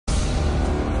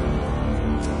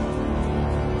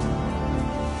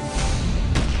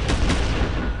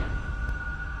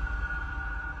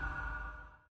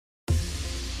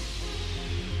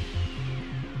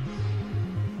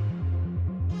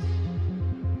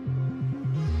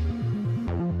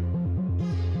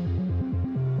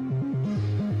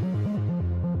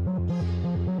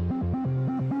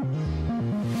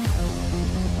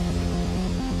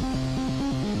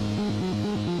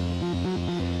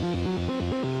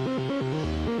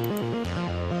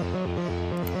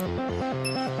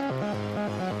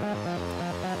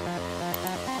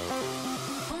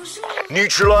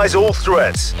Neutralize all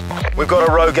threats. We've got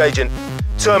a rogue agent.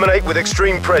 Terminate with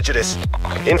extreme prejudice.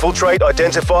 Infiltrate,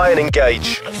 identify, and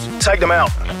engage. Take them out.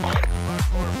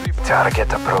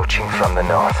 Target approaching from the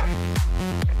north.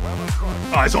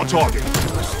 Eyes on target.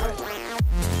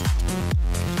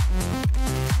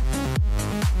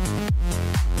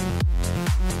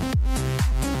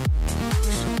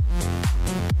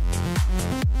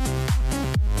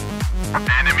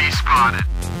 Enemy spotted.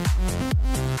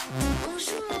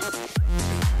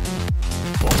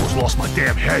 Almost lost my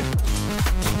damn head.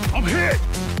 I'm hit!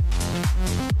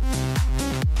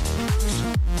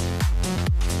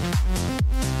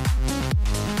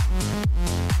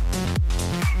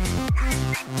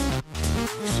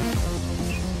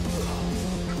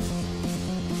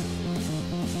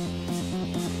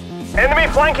 Enemy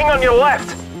flanking on your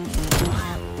left.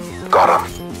 Got him.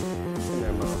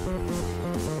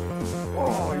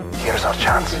 Here's our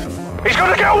chance. He's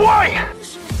gonna get away!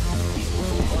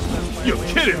 You're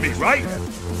kidding me, right?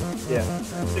 Yeah.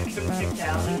 No, Phoenix.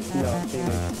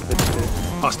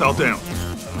 Hostile down.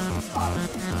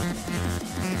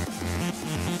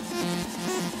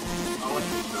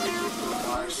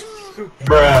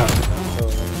 Bruh.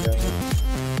 Oh my god.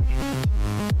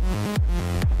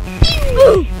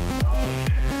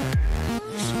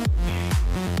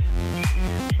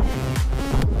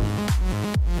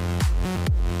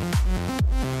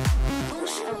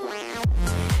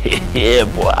 Yeah,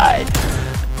 boy.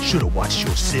 Should've watched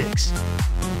your six.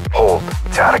 Hold.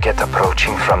 Target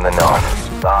approaching from the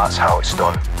north. That's how it's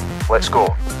done. Let's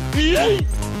go. Oh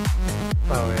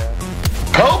yeah.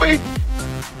 Kobe!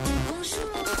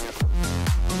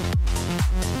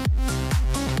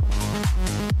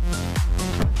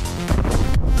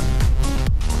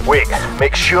 Wait,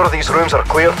 make sure these rooms are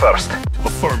clear first.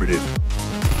 Affirmative.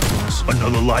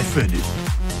 Another life ended.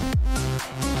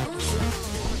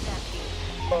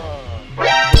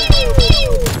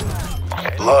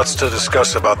 Lots to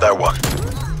discuss about that one.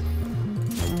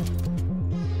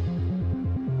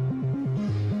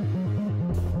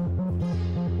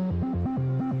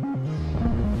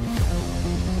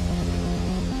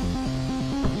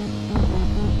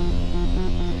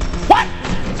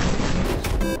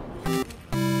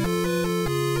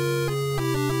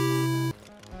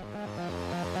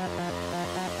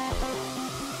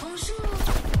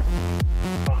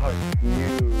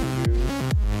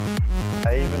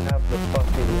 I even have the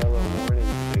fucking yellow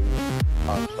warning thing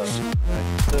pops up, and I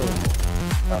still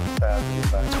stop stabbing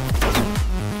back.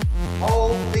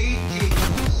 Holy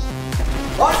Jesus!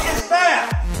 What is that?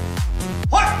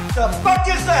 What the fuck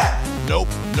is that? Nope,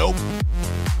 nope,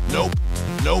 nope,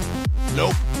 nope,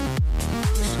 nope.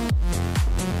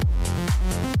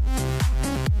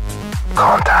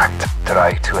 Contact.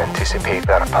 Try to anticipate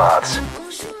their paths.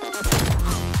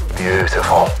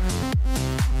 Beautiful.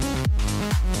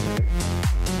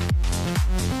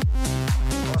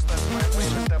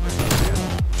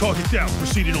 Target down,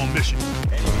 proceeding on mission.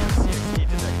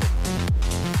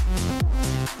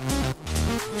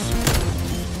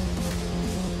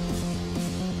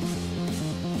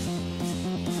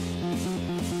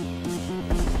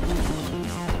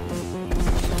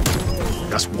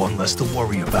 That's one less to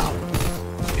worry about.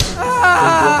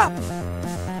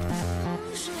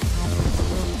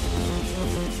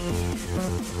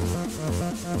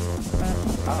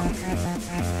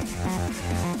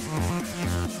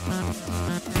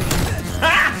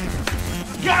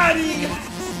 Got him!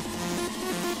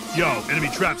 Yo, enemy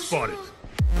trap spotted.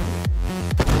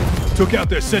 Took out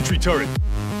their sentry turret.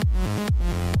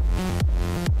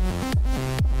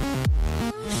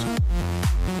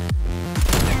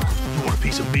 You want a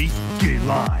piece of me? Get in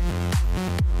line.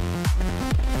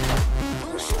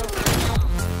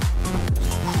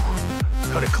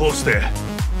 Cut it close there.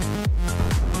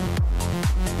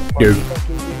 Go.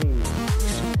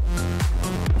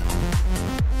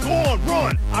 Go on,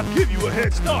 run! I'll give you a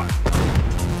head start.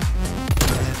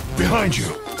 Behind you.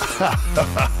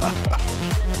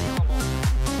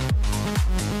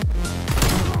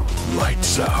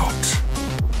 Lights out.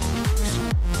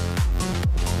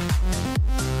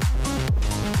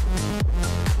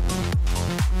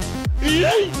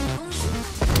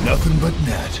 Nothing but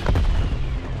net.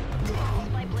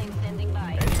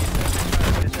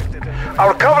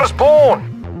 Our cover's blown!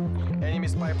 Enemy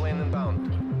spy plane inbound.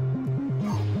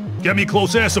 Get me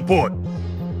close air support.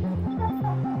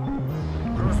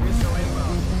 Cruise missile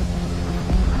inbound.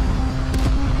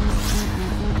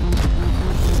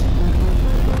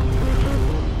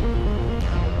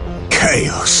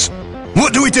 Chaos.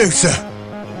 What do we do, sir?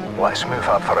 Let's move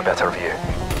up for a better view.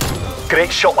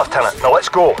 Great shot, Lieutenant. Now let's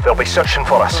go. They'll be searching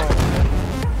for us.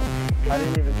 I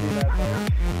didn't even see that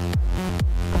part.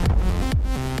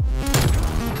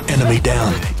 Enemy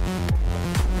down.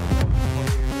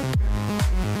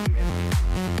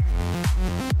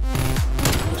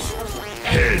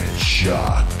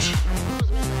 Headshot.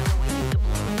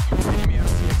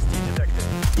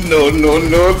 No.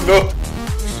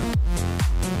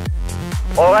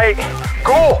 All right,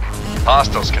 go!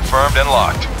 Hostiles confirmed and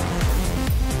locked.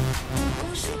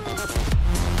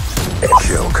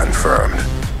 Kill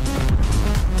confirmed.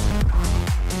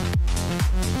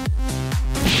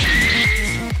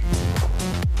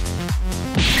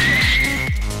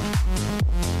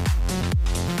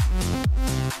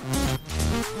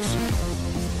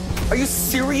 Are you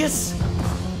serious?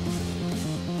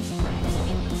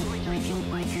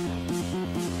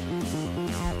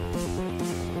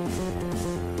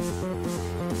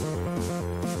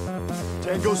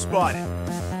 Tango spotted.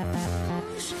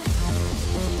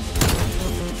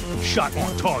 Shot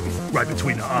on target, right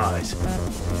between the eyes.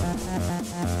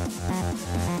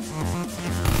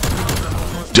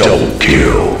 Double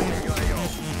kill.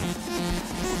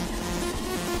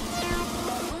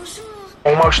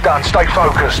 Almost done, stay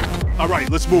focused. All right,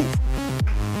 let's move.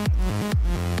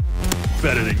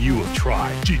 Better than you have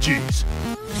tried. GG's.